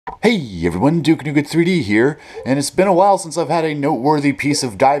Hey everyone, Duke Nukem 3D here, and it's been a while since I've had a noteworthy piece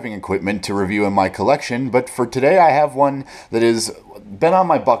of diving equipment to review in my collection, but for today I have one that has been on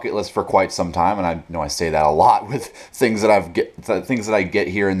my bucket list for quite some time, and I know I say that a lot with things that I get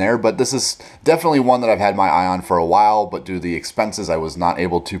here and there, but this is definitely one that I've had my eye on for a while, but due to the expenses I was not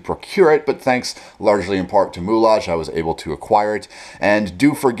able to procure it, but thanks largely in part to Moulage, I was able to acquire it, and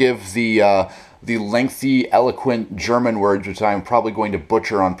do forgive the lengthy, eloquent German words, which I'm probably going to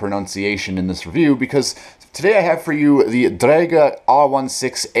butcher on pronunciation in this review, because today I have for you the Dräger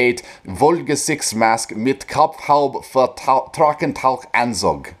R168 Vollgesichtsmaske mit Kopfhaube für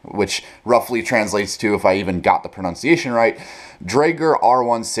Trockentauchanzug, which roughly translates to, if I even got the pronunciation right, Dräger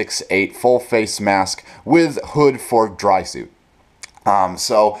R168 full face mask with hood for dry suit.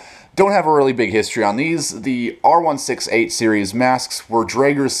 Don't have a really big history on these. The R168 series masks were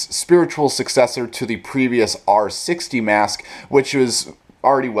Dräger's spiritual successor to the previous R60 mask, which was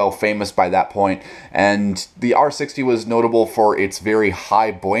already well famous by that point, and the R60 was notable for its very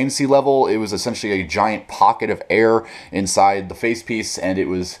high buoyancy level. It was essentially a giant pocket of air inside the facepiece, and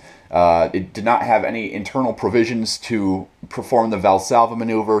it did not have any internal provisions to perform the Valsalva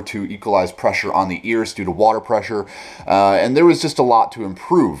maneuver to equalize pressure on the ears due to water pressure, and there was just a lot to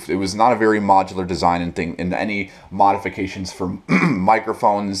improve. It was not a very modular design, and any modifications for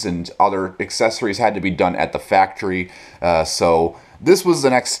microphones and other accessories had to be done at the factory, so this was the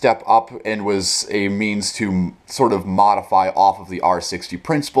next step up and was a means to sort of modify off of the R60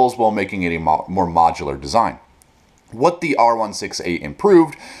 principles while making it a more modular design. What the R168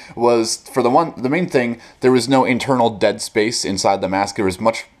 improved was, for the main thing, there was no internal dead space inside the mask. There was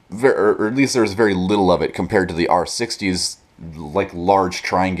or at least there was very little of it compared to the R60's like large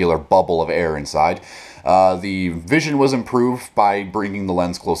triangular bubble of air inside. The vision was improved by bringing the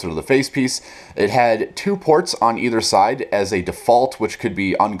lens closer to the facepiece. It had two ports on either side as a default, which could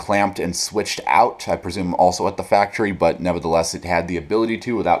be unclamped and switched out, I presume also at the factory, but nevertheless it had the ability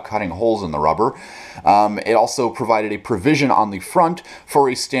to without cutting holes in the rubber. It also provided a provision on the front for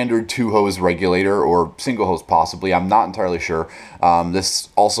a standard two-hose regulator, or single hose possibly, I'm not entirely sure. This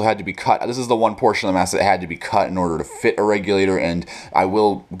also had to be cut. This is the one portion of the mask that had to be cut in order to fit a regulator, and I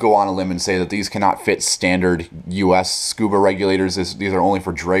will go on a limb and say that these cannot fit standard US scuba regulators. These are only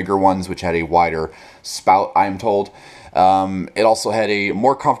for Dräger ones, which had a wider spout, I am told. It also had a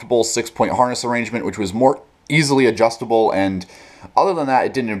more comfortable 6-point harness arrangement, which was more easily adjustable, and other than that,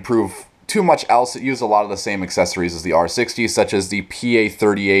 it didn't improve too much else. It used a lot of the same accessories as the R60, such as the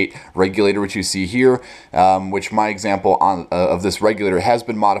PA38 regulator, which you see here, which my example of this regulator has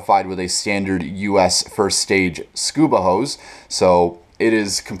been modified with a standard US first stage scuba hose, so it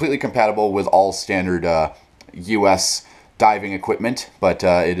is completely compatible with all standard US diving equipment, but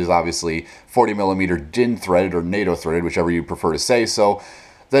it is obviously 40mm DIN threaded or NATO threaded, whichever you prefer to say. So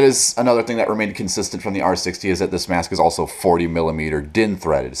that is another thing that remained consistent from the R60, is that this mask is also 40mm DIN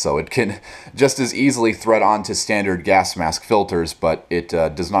threaded, so it can just as easily thread onto standard gas mask filters, but it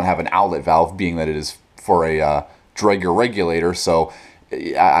does not have an outlet valve, being that it is for a Dräger regulator. So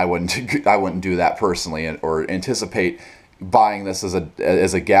I wouldn't do that personally, or anticipate buying this as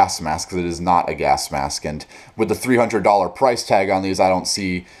a gas mask, because it is not a gas mask, and with the $300 price tag on these, I don't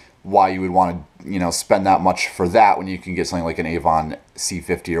see why you would want to, spend that much for that when you can get something like an Avon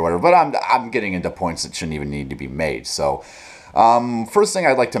C50 or whatever. But I'm getting into points that shouldn't even need to be made. So first thing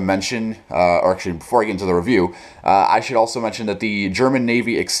I'd like to mention, or actually before I get into the review, I should also mention that the German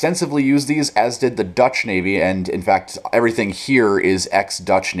Navy extensively used these, as did the Dutch Navy, and in fact everything here is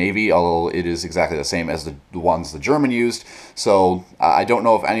ex-Dutch Navy, although it is exactly the same as the ones the German used. So I don't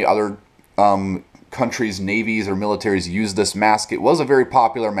know if any other countries' navies or militaries use this mask. It was a very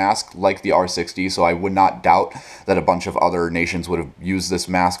popular mask like the R60, so I would not doubt that a bunch of other nations would have used this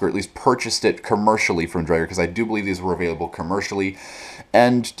mask, or at least purchased it commercially from Dräger, because I do believe these were available commercially.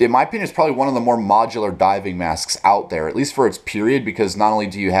 And in my opinion, it's probably one of the more modular diving masks out there, at least for its period, because not only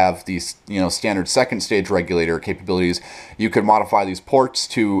do you have these standard second stage regulator capabilities, you could modify these ports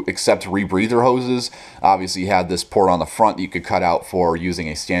to accept rebreather hoses. Obviously you had this port on the front that you could cut out for using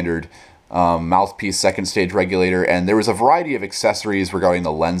a standard mouthpiece second stage regulator, and there was a variety of accessories regarding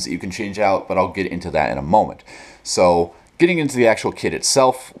the lens that you can change out, but I'll get into that in a moment. So getting into the actual kit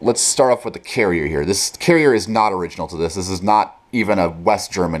itself, let's start off with the carrier here. This carrier is not original to this. This is not even a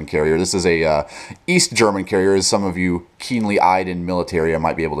West German carrier. This is a East German carrier, as some of you keenly eyed in military I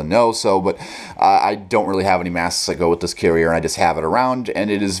might be able to know. So, but I don't really have any masks that go with this carrier, and I just have it around,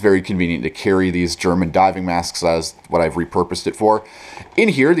 and it is very convenient to carry these German diving masks. As what I've repurposed it for. In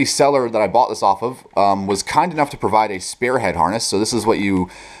here, the seller that I bought this off of was kind enough to provide a spare head harness. So this is what getting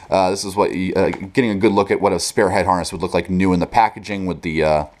a good look at what a spare head harness would look like new in the packaging, with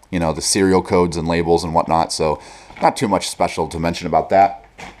the you know, the serial codes and labels and whatnot. So not too much special to mention about that.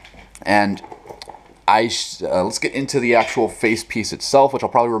 And let's get into the actual face piece itself, which I'll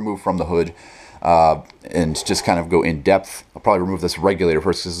probably remove from the hood and just kind of go in depth. I'll probably remove this regulator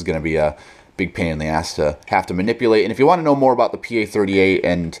first, because this is going to be a big pain in the ass to have to manipulate. And if you want to know more about the PA38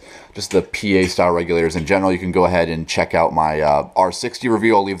 and just the PA style regulators in general, you can go ahead and check out my R60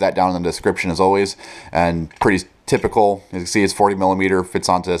 review. I'll leave that down in the description as always. And pretty typical, as you can see, it's 40 millimeter, fits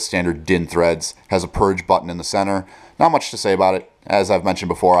onto standard DIN threads, has a purge button in the center. Not much to say about it. As I've mentioned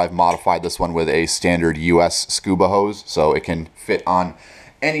before, I've modified this one with a standard US scuba hose, so it can fit on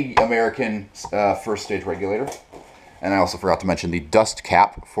any American first stage regulator. And I also forgot to mention the dust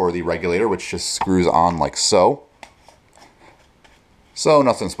cap for the regulator, which just screws on like so. So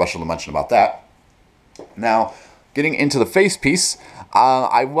nothing special to mention about that. Now, getting into the face piece,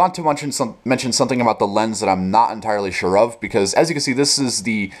 I want to mention something about the lens that I'm not entirely sure of, because as you can see, this is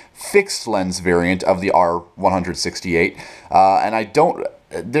the fixed lens variant of the R168, and I don't.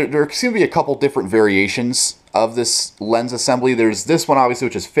 There seem to be a couple different variations of this lens assembly. There's this one, obviously,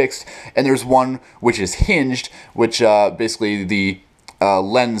 which is fixed, and there's one which is hinged, which basically the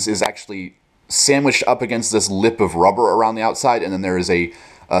lens is actually sandwiched up against this lip of rubber around the outside, and then there is a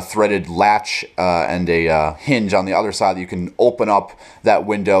threaded latch and a hinge on the other side that you can open up that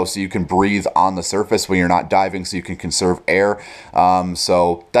window so you can breathe on the surface when you're not diving, so you can conserve air.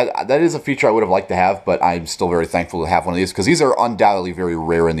 So that is a feature I would have liked to have, but I'm still very thankful to have one of these, because these are undoubtedly very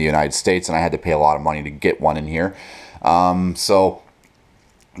rare in the United States, and I had to pay a lot of money to get one in here. So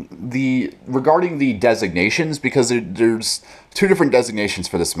regarding the designations, because there's two different designations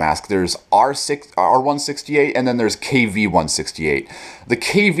for this mask. There's R168 and then there's KV168. The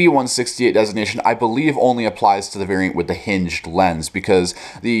KV168 designation, I believe, only applies to the variant with the hinged lens, because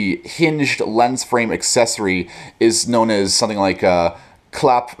the hinged lens frame accessory is known as something like a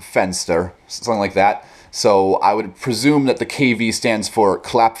Klappfenster, something like that. So I would presume that the KV stands for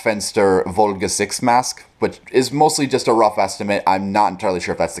Klappfenster Vollgesichtsmaske, which is mostly just a rough estimate. I'm not entirely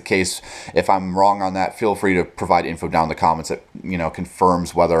sure if that's the case. If I'm wrong on that, feel free to provide info down in the comments that, you know,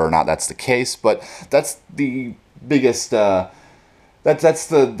 confirms whether or not that's the case. But that's the biggest, that's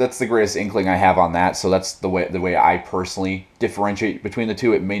the greatest inkling I have on that. So that's the way I personally differentiate between the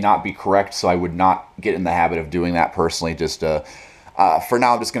two. It may not be correct, so I would not get in the habit of doing that personally. Just for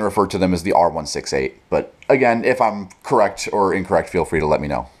now, I'm just going to refer to them as the R168. But again, if I'm correct or incorrect, feel free to let me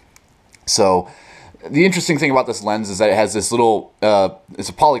know. So the interesting thing about this lens is that it has this little, it's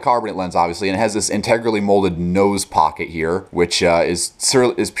a polycarbonate lens, obviously, and it has this integrally molded nose pocket here, which is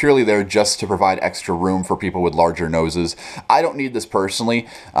purely there just to provide extra room for people with larger noses. I don't need this personally.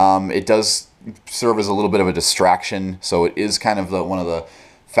 It does serve as a little bit of a distraction, so it is kind of one of the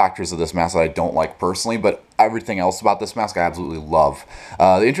factors of this mask that I don't like personally, but everything else about this mask I absolutely love.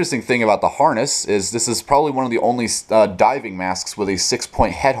 The interesting thing about the harness is this is probably one of the only diving masks with a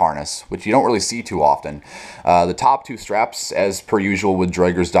 6-point head harness, which you don't really see too often. The top two straps, as per usual with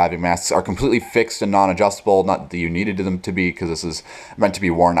Dräger's diving masks, are completely fixed and non-adjustable. Not that you needed them to be, because this is meant to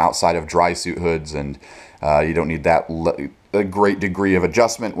be worn outside of dry suit hoods, and you don't need that a great degree of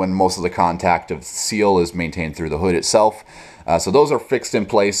adjustment when most of the contact of seal is maintained through the hood itself. So those are fixed in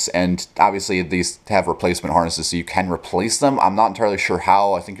place, and obviously these have replacement harnesses, so you can replace them. I'm not entirely sure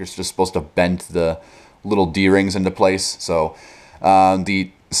how. I think you're just supposed to bend the little D-rings into place. So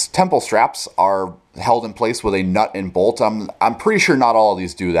the temple straps are held in place with a nut and bolt. I'm pretty sure not all of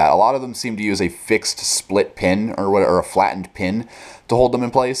these do that. A lot of them seem to use a fixed split pin or a flattened pin to hold them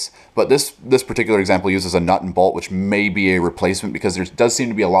in place. But this particular example uses a nut and bolt, which may be a replacement, because there does seem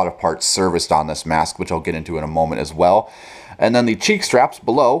to be a lot of parts serviced on this mask, which I'll get into in a moment as well. And then the cheek straps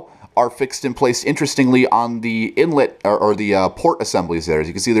below are fixed in place, interestingly, on the inlet or the port assemblies there. As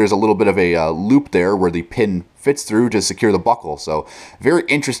you can see, there's a little bit of a loop there where the pin fits through to secure the buckle. So very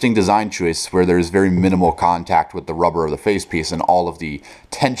interesting design choice, where there's very minimal contact with the rubber of the face piece and all of the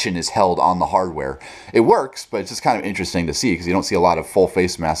tension is held on the hardware. It works, but it's just kind of interesting to see, because you don't see a lot of full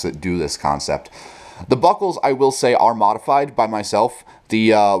face masks that do this concept. The buckles, I will say, are modified by myself.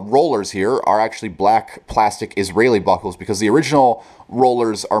 The rollers here are actually black plastic Israeli buckles, because the original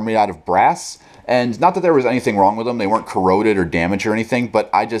rollers are made out of brass. And not that there was anything wrong with them, they weren't corroded or damaged or anything, but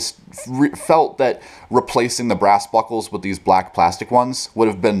I just felt that replacing the brass buckles with these black plastic ones would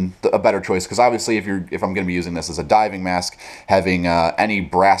have been a better choice, because obviously if I'm going to be using this as a diving mask, having any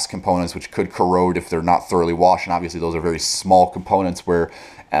brass components which could corrode if they're not thoroughly washed, and obviously those are very small components where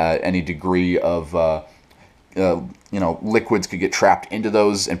any degree of liquids could get trapped into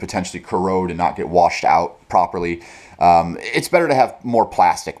those and potentially corrode and not get washed out properly. It's better to have more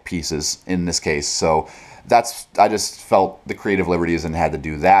plastic pieces in this case. So I just felt the creative liberties and had to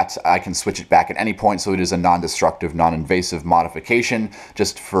do that. I can switch it back at any point, so it is a non-destructive, non-invasive modification,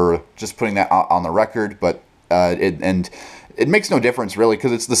 just putting that on the record. But it makes no difference really,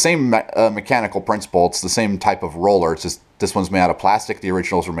 because it's the same mechanical principle. It's the same type of roller. It's just this one's made out of plastic. The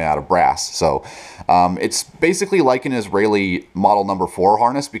originals were made out of brass. So it's basically like an Israeli Model Number 4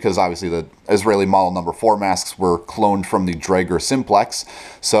 harness, because obviously the Israeli Model Number 4 masks were cloned from the Dräger Simplex.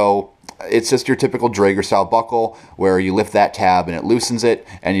 So it's just your typical Dräger style buckle where you lift that tab and it loosens it,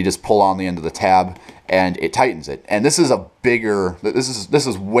 and you just pull on the end of the tab and it tightens it. And this is this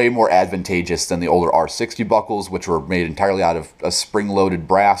is way more advantageous than the older R60 buckles, which were made entirely out of a spring-loaded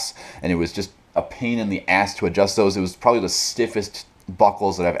brass, and it was just a pain in the ass to adjust those. It was probably the stiffest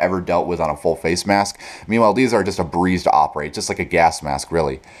buckles that I've ever dealt with on a full face mask. Meanwhile, these are just a breeze to operate, just like a gas mask,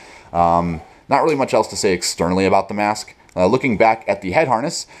 really. Not really much else to say externally about the mask. Looking back at the head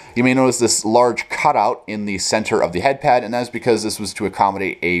harness, you may notice this large cutout in the center of the head pad, and that is because this was to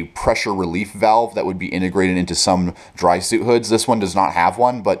accommodate a pressure relief valve that would be integrated into some dry suit hoods. This one does not have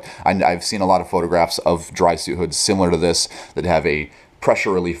one, but I've seen a lot of photographs of dry suit hoods similar to this that have a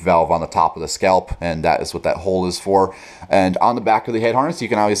pressure relief valve on the top of the scalp, and that is what that hole is for. And on the back of the head harness, you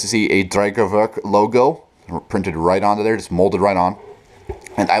can obviously see a Dräger logo printed right onto there, just molded right on.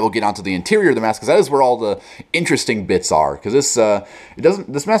 And I will get onto the interior of the mask, because that is where all the interesting bits are. Because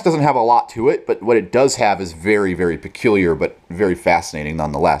this mask doesn't have a lot to it, but what it does have is very, very peculiar, but very fascinating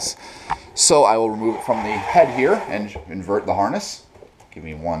nonetheless. So I will remove it from the head here and invert the harness. Give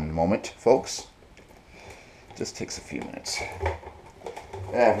me one moment, folks. Just takes a few minutes.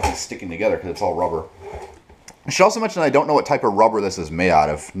 Everything's sticking together because it's all rubber. I should also mention that I don't know what type of rubber this is made out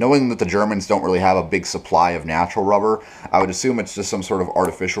of. Knowing that the Germans don't really have a big supply of natural rubber, I would assume it's just some sort of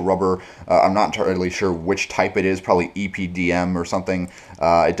artificial rubber. I'm not entirely sure which type it is, probably EPDM or something.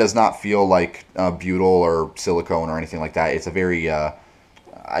 It does not feel like butyl or silicone or anything like that. It's a very,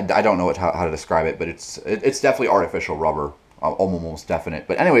 I don't know how to describe it, but it's definitely artificial rubber. Almost definite.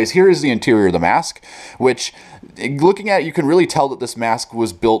 But anyways, here is the interior of the mask, which, looking at it, you can really tell that this mask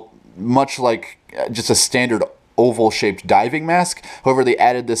was built much like just a standard oval-shaped diving mask. However, they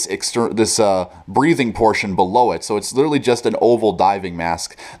added this breathing portion below it, so it's literally just an oval diving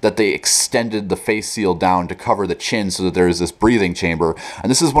mask that they extended the face seal down to cover the chin, so that there is this breathing chamber. And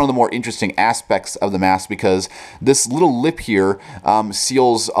this is one of the more interesting aspects of the mask, because this little lip here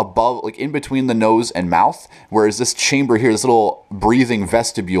seals above, like in between the nose and mouth, whereas this chamber here, this little breathing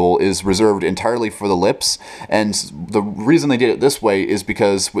vestibule, is reserved entirely for the lips. And the reason they did it this way is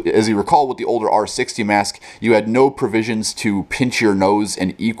because, as you recall, with the older R60 mask, you had no provisions to pinch your nose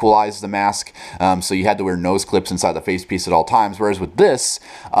and equalize the mask, so you had to wear nose clips inside the face piece at all times. Whereas with this,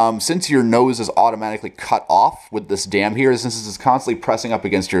 since your nose is automatically cut off with this dam here, since this is constantly pressing up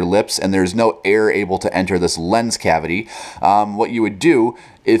against your lips and there's no air able to enter this lens cavity, what you would do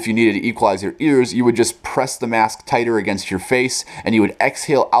if you needed to equalize your ears, you would just press the mask tighter against your face, and you would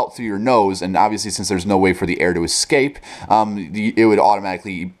exhale out through your nose, and obviously since there's no way for the air to escape, it would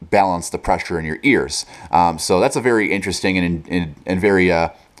automatically balance the pressure in your ears. So that's a very interesting and very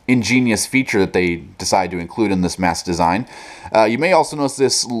ingenious feature that they decided to include in this mask design. You may also notice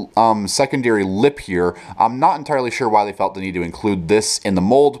this secondary lip here. I'm not entirely sure why they felt the need to include this in the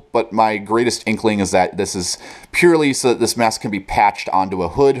mold, but my greatest inkling is that this is purely so that this mask can be patched onto a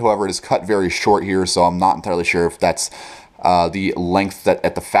hood. However, it is cut very short here, so I'm not entirely sure if that's the length that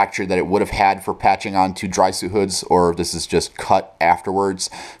at the factory that it would have had for patching onto dry suit hoods, or this is just cut afterwards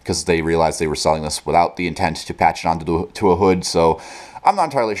because they realized they were selling this without the intent to patch it onto a hood. So I'm not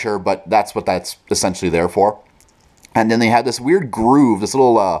entirely sure, but that's what that's essentially there for. And then they had this weird groove, this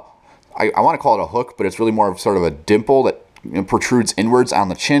little, I want to call it a hook, but it's really more of sort of a dimple that protrudes inwards on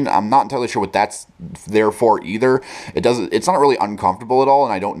the chin. I'm not entirely sure what that's there for either. It's not really uncomfortable at all,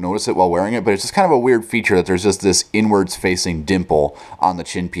 and I don't notice it while wearing it, but it's just kind of a weird feature that there's just this inwards facing dimple on the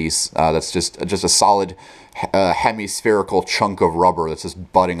chin piece. That's just a solid hemispherical chunk of rubber that's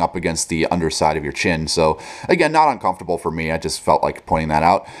just butting up against the underside of your chin. So again, not uncomfortable for me. I just felt like pointing that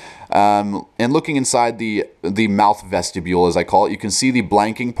out. And looking inside the mouth vestibule, as I call it, you can see the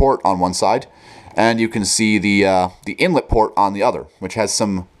blanking port on one side, and you can see the inlet port on the other, which has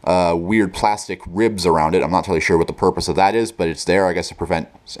some weird plastic ribs around it. I'm not entirely sure what the purpose of that is, but it's there, I guess, to prevent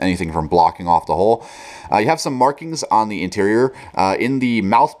anything from blocking off the hole. You have some markings on the interior. In the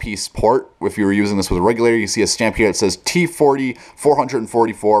mouthpiece port, if you were using this with a regulator, you see a stamp here that says T40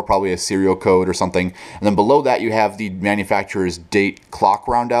 444, probably a serial code or something. And then below that, you have the manufacturer's date clock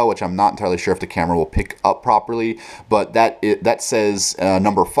roundel, which I'm not entirely sure if the camera will pick up properly, but that says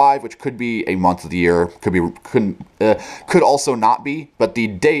number 5, which could be a month of the year, could also not be, but the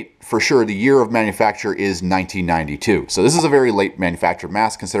date for sure, the year of manufacture is 1992. So this is a very late manufactured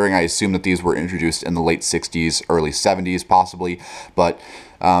mask, considering I assume that these were introduced in the late 60s, early 70s possibly, but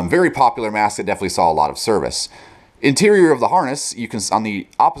very popular mask that definitely saw a lot of service. Interior of the harness, you can, on the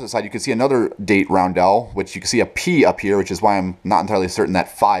opposite side, you can see another date roundel, which you can see a P up here, which is why I'm not entirely certain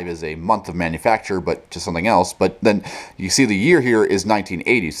that 5 is a month of manufacture, but just something else. But then you see the year here is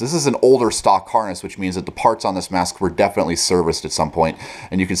 1980. So this is an older stock harness, which means that the parts on this mask were definitely serviced at some point.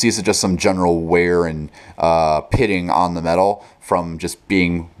 And you can see it's just some general wear and pitting on the metal from just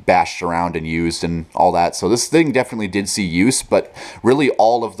being bashed around and used and all that. So this thing definitely did see use, but really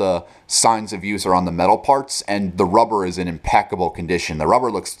all of the signs of use are on the metal parts, and the rubber is in impeccable condition. The rubber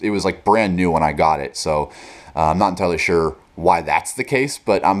it was like brand new when I got it. So I'm not entirely sure why that's the case,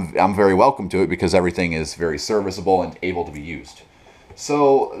 but I'm very welcome to it because everything is very serviceable and able to be used.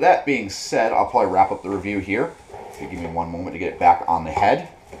 So that being said, I'll probably wrap up the review here. If you give me one moment to get it back on the head,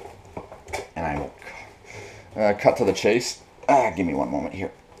 and I will cut to the chase. Give me one moment here.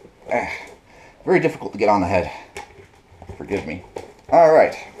 Very difficult to get on the head. Forgive me. All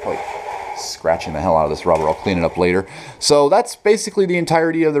right. Probably scratching the hell out of this rubber. I'll clean it up later. So that's basically the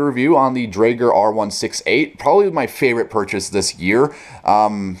entirety of the review on the Dräger R168. Probably my favorite purchase this year. Well,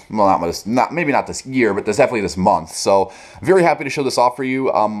 maybe not this year, but definitely this month. So very happy to show this off for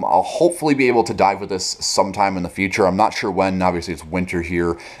you. I'll hopefully be able to dive with this sometime in the future. I'm not sure when. Obviously, it's winter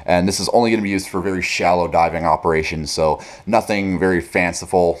here, and this is only going to be used for very shallow diving operations. So nothing very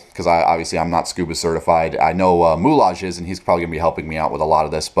fanciful, because obviously I'm not scuba certified. I know Moulage is, and he's probably going to be helping me out with a lot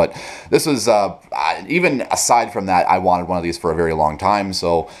of this. But this was, even aside from that, I wanted one of these for a very long time.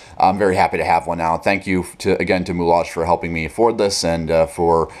 So I'm very happy to have one now. Thank you again to Moulage for helping me afford this, and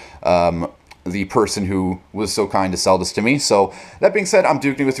for the person who was so kind to sell this to me. So that being said, I'm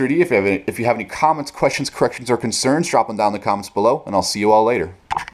Duke with 3D. If you have any comments, questions, corrections, or concerns, drop them down in the comments below, and I'll see you all later.